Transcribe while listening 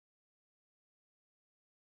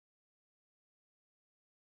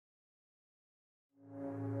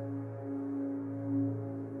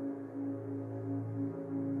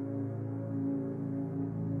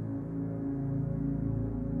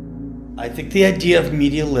I think the idea of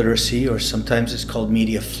media literacy, or sometimes it's called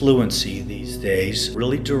media fluency these days,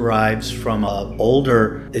 really derives from an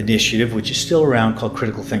older initiative, which is still around, called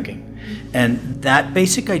critical thinking. And that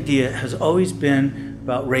basic idea has always been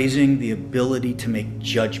about raising the ability to make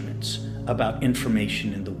judgments about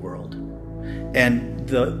information in the world. And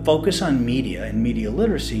the focus on media and media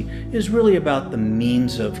literacy is really about the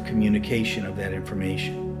means of communication of that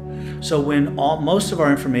information. So when most of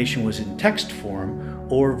our information was in text form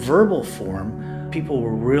or verbal form, people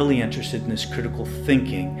were really interested in this critical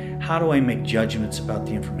thinking. How do I make judgments about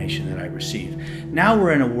the information that I receive? Now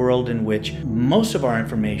we're in a world in which most of our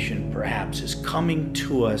information perhaps is coming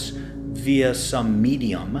to us via some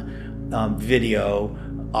medium, video,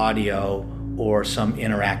 audio, or some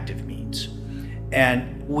interactive means.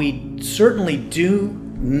 And we certainly do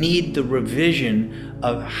need the revision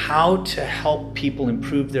of how to help people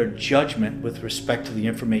improve their judgment with respect to the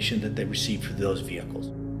information that they receive through those vehicles.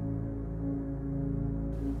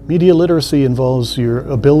 Media literacy involves your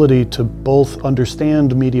ability to both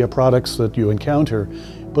understand media products that you encounter,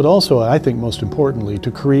 but also, I think most importantly,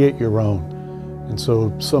 to create your own. And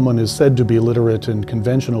so someone is said to be literate in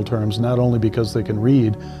conventional terms, not only because they can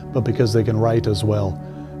read, but because they can write as well.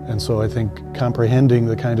 And so I think comprehending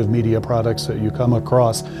the kind of media products that you come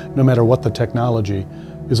across, no matter what the technology,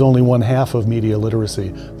 is only one half of media literacy.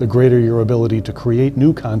 The greater your ability to create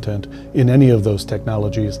new content in any of those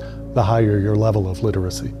technologies, the higher your level of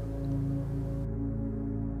literacy.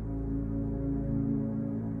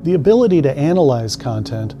 The ability to analyze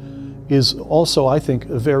content is also, I think,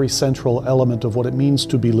 a very central element of what it means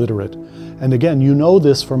to be literate. And again, you know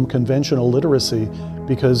this from conventional literacy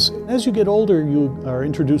because as you get older, you are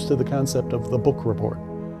introduced to the concept of the book report.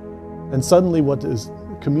 And suddenly what is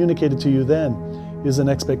communicated to you then is an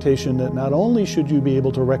expectation that not only should you be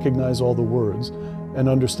able to recognize all the words and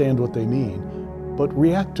understand what they mean, but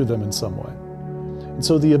react to them in some way. And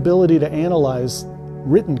so the ability to analyze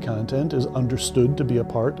written content is understood to be a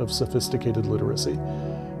part of sophisticated literacy.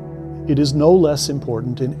 It is no less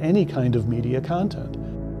important in any kind of media content.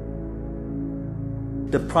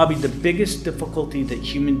 Probably the biggest difficulty that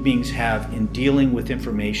human beings have in dealing with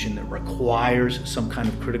information that requires some kind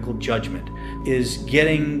of critical judgment is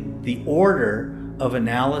getting the order of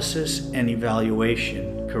analysis and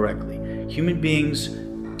evaluation correctly. Human beings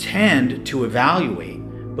tend to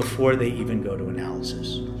evaluate before they even go to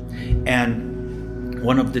analysis. And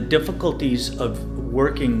one of the difficulties of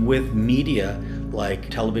working with media like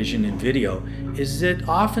television and video is that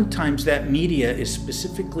oftentimes that media is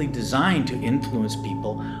specifically designed to influence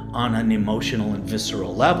people on an emotional and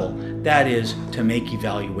visceral level. That is, to make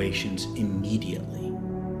evaluations immediately.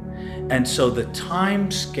 And so the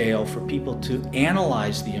time scale for people to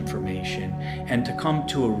analyze the information and to come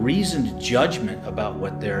to a reasoned judgment about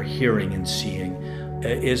what they're hearing and seeing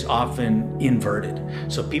is often inverted.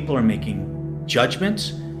 So people are making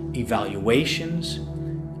judgments, evaluations,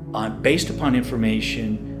 based upon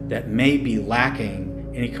information that may be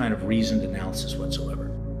lacking any kind of reasoned analysis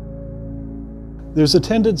whatsoever. There's a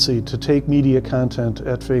tendency to take media content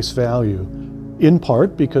at face value, in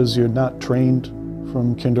part because you're not trained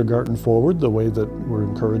from kindergarten forward, the way that we're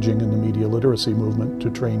encouraging in the media literacy movement to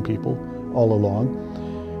train people all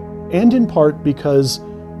along, and in part because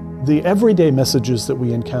the everyday messages that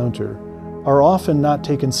we encounter are often not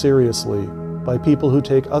taken seriously by people who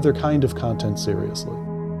take other kind of content seriously.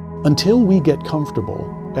 Until we get comfortable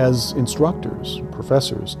as instructors,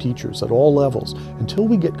 professors, teachers at all levels, until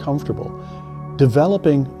we get comfortable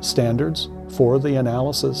developing standards for the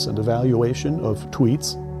analysis and evaluation of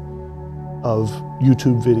tweets, of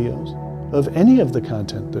YouTube videos, of any of the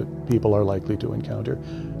content that people are likely to encounter,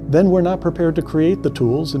 then we're not prepared to create the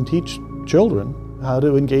tools and teach children how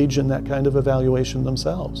to engage in that kind of evaluation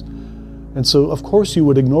themselves. And so, of course, you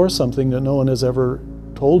would ignore something that no one has ever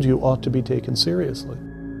told you ought to be taken seriously.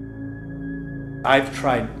 I've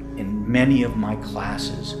tried in many of my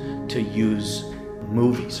classes to use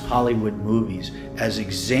movies, Hollywood movies, as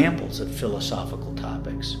examples of philosophical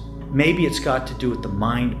topics. Maybe it's got to do with the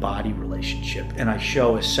mind-body relationship, and I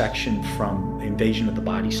show a section from Invasion of the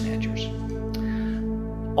Body Snatchers.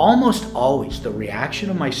 Almost always the reaction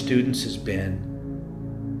of my students has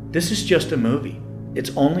been, this is just a movie.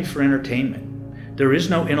 It's only for entertainment. There is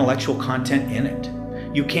no intellectual content in it.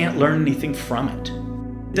 You can't learn anything from it.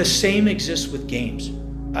 The same exists with games.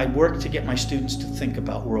 I work to get my students to think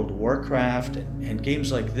about World of Warcraft and games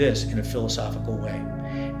like this in a philosophical way.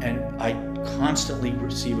 And I constantly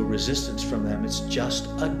receive a resistance from them. It's just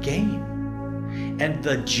a game. And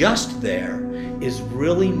the just there is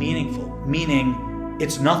really meaningful, meaning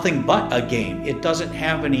it's nothing but a game. It doesn't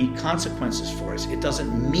have any consequences for us. It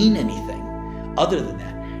doesn't mean anything other than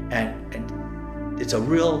that. And It's a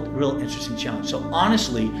real interesting challenge. So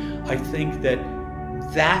honestly, I think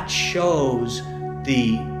that shows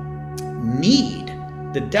the need,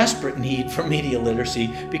 the desperate need for media literacy,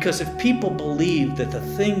 because if people believe that the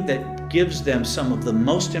thing that gives them some of the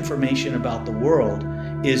most information about the world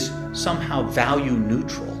is somehow value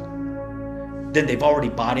neutral, then they've already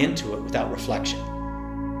bought into it without reflection.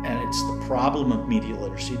 And it's the problem of media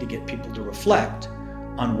literacy to get people to reflect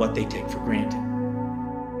on what they take for granted.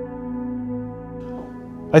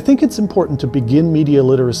 I think it's important to begin media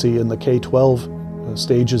literacy in the K-12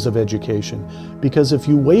 stages of education, because if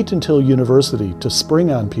you wait until university to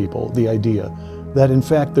spring on people the idea that in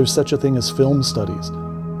fact there's such a thing as film studies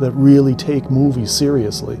that really take movies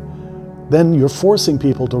seriously, then you're forcing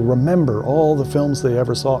people to remember all the films they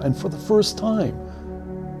ever saw and for the first time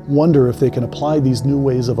wonder if they can apply these new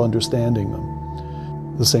ways of understanding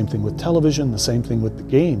them. The same thing with television, the same thing with the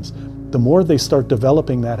games. The more they start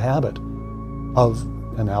developing that habit of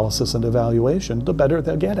analysis and evaluation, the better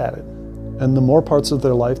they'll get at it. And the more parts of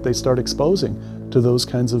their life they start exposing to those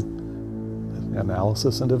kinds of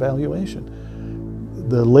analysis and evaluation.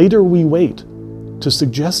 The later we wait to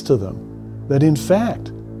suggest to them that in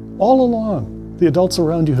fact, all along, the adults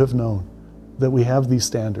around you have known that we have these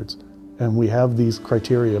standards and we have these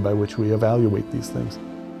criteria by which we evaluate these things,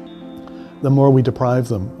 the more we deprive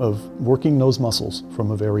them of working those muscles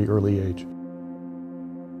from a very early age.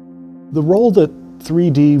 The role that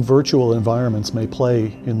 3D virtual environments may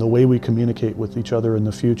play in the way we communicate with each other in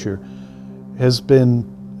the future has been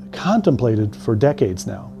contemplated for decades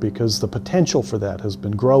now, because the potential for that has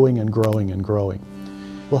been growing and growing and growing.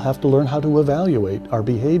 We'll have to learn how to evaluate our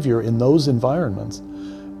behavior in those environments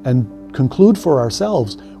and conclude for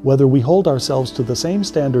ourselves whether we hold ourselves to the same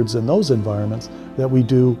standards in those environments that we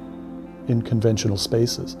do in conventional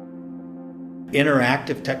spaces.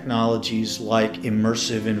 Interactive technologies like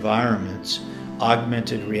immersive environments,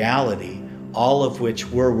 augmented reality, all of which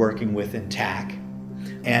we're working with in TAC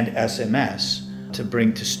and SMS to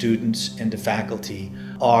bring to students and to faculty,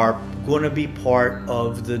 are going to be part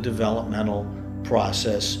of the developmental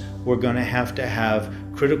process. We're going to have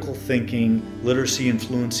critical thinking, literacy and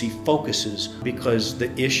fluency focuses, because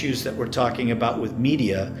the issues that we're talking about with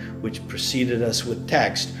media, which preceded us with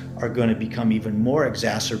text, are going to become even more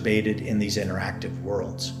exacerbated in these interactive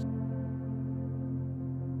worlds.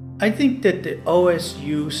 I think that the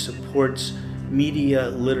OSU supports media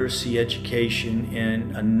literacy education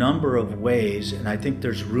in a number of ways, and I think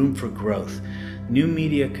there's room for growth. New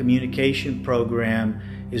Media Communication Program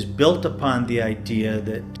is built upon the idea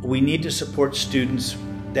that we need to support students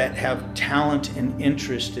that have talent and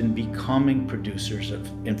interest in becoming producers of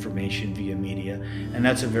information via media, and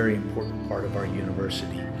that's a very important part of our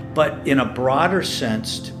university. But in a broader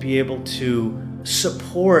sense, to be able to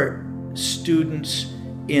support students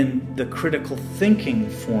in the critical thinking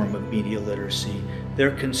form of media literacy,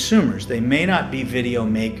 they're consumers. They may not be video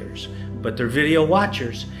makers, but they're video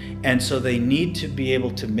watchers, and so they need to be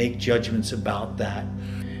able to make judgments about that,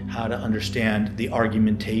 how to understand the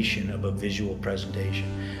argumentation of a visual presentation.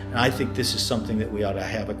 And I think this is something that we ought to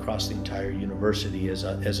have across the entire university as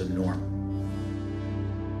a norm.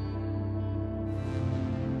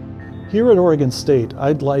 Here at Oregon State,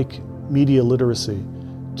 I'd like media literacy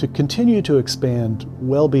to continue to expand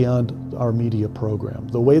well beyond our media program.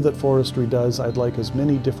 The way that forestry does, I'd like as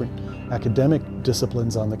many different academic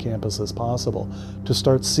disciplines on the campus as possible to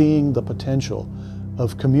start seeing the potential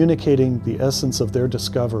of communicating the essence of their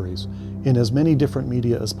discoveries in as many different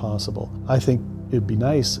media as possible. I think it'd be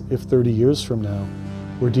nice if 30 years from now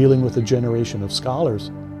we're dealing with a generation of scholars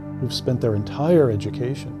who've spent their entire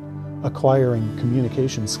education acquiring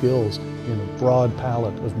communication skills in a broad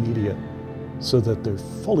palette of media, so that they're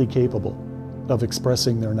fully capable of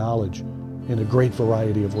expressing their knowledge in a great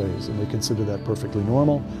variety of ways, and they consider that perfectly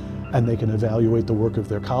normal, and they can evaluate the work of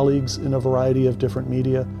their colleagues in a variety of different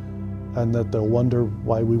media, and that they'll wonder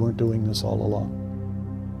why we weren't doing this all along.